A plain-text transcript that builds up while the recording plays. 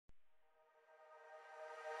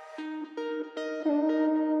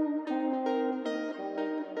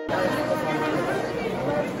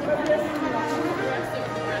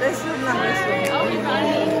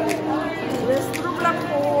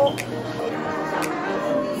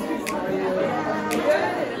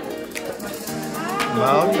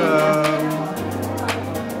Welcome.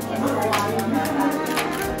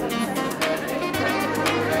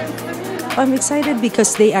 I'm excited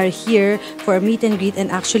because they are here for a meet and greet, and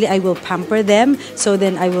actually I will pamper them. So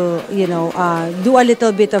then I will, do a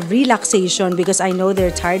little bit of relaxation because I know they're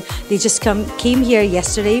tired. They just came here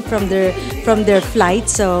yesterday from their flight.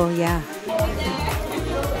 So yeah.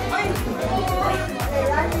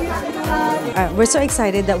 We're so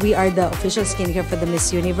excited that we are the official skincare for the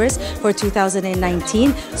Miss Universe for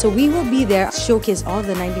 2019. So we will be there, showcase all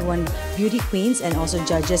the 91 beauty queens and also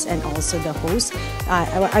judges and also the hosts.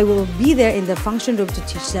 I will be there in the function room to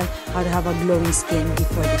teach them how to have a glowing skin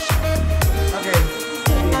before the show. Okay.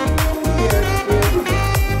 Here.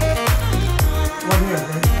 One here.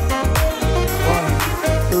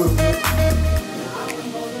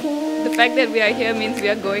 1, 2. The fact that we are here means we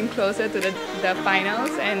are going closer to the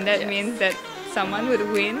finals, and that means that someone would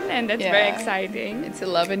win, and that's very exciting. It's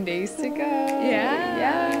 11 days to go.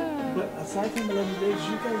 Yeah. But aside from 11 days,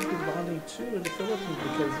 you guys have been bonding too in the Philippines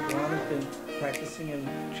because Ron's been practicing and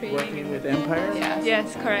working with Empire? Yeah.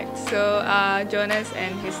 Yes, correct. So Jonas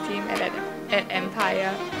and his team at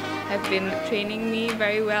Empire have been training me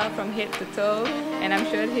very well from head to toe, and I'm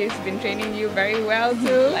sure he's been training you very well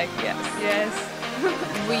too. Yes.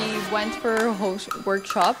 We went for a hosting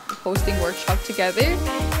workshop together,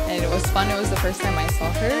 and it was fun. It was the first time I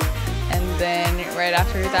saw her, and then right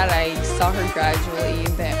after that I saw her gradually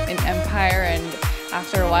in Empire, and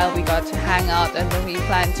after a while we got to hang out, and then we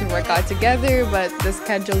planned to work out together, but the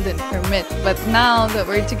schedule didn't permit. But now that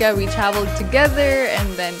we're together, we traveled together, and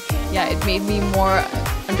then it made me more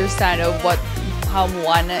understand of how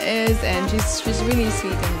Mohana is, and she's really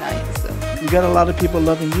sweet and nice. So. You got a lot of people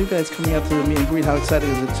loving you guys coming out to the meet and greet. How exciting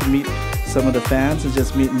is it to meet some of the fans and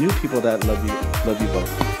just meet new people that love you both?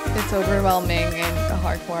 It's overwhelming and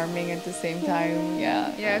heartwarming at the same time.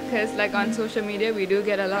 Yeah, because like on social media we do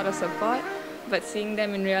get a lot of support, but seeing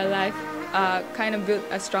them in real life kind of build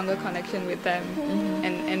a stronger connection with them,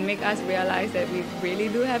 and make us realize that we really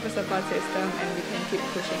do have a support system and we can keep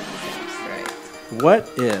pushing ourselves. Right. What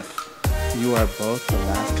if you are both the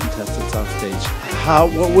last contestants on stage?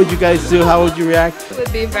 What would you guys do? How would you react? We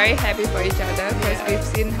would be very happy for each other because we've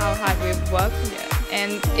seen how hard we've worked.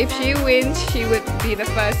 And if she wins, she would be the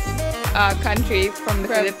first country from the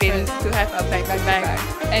Philippines to have a back-to-back.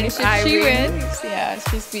 And if she wins,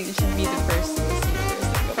 she should be the first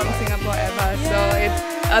from Singapore ever. So it's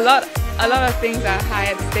a lot of things are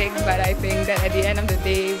high at stake, but I think that at the end of the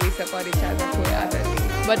day, we support each other wholeheartedly.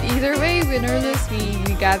 But either way, win or lose, we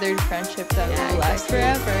gathered friendship that will last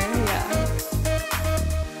forever. Yeah.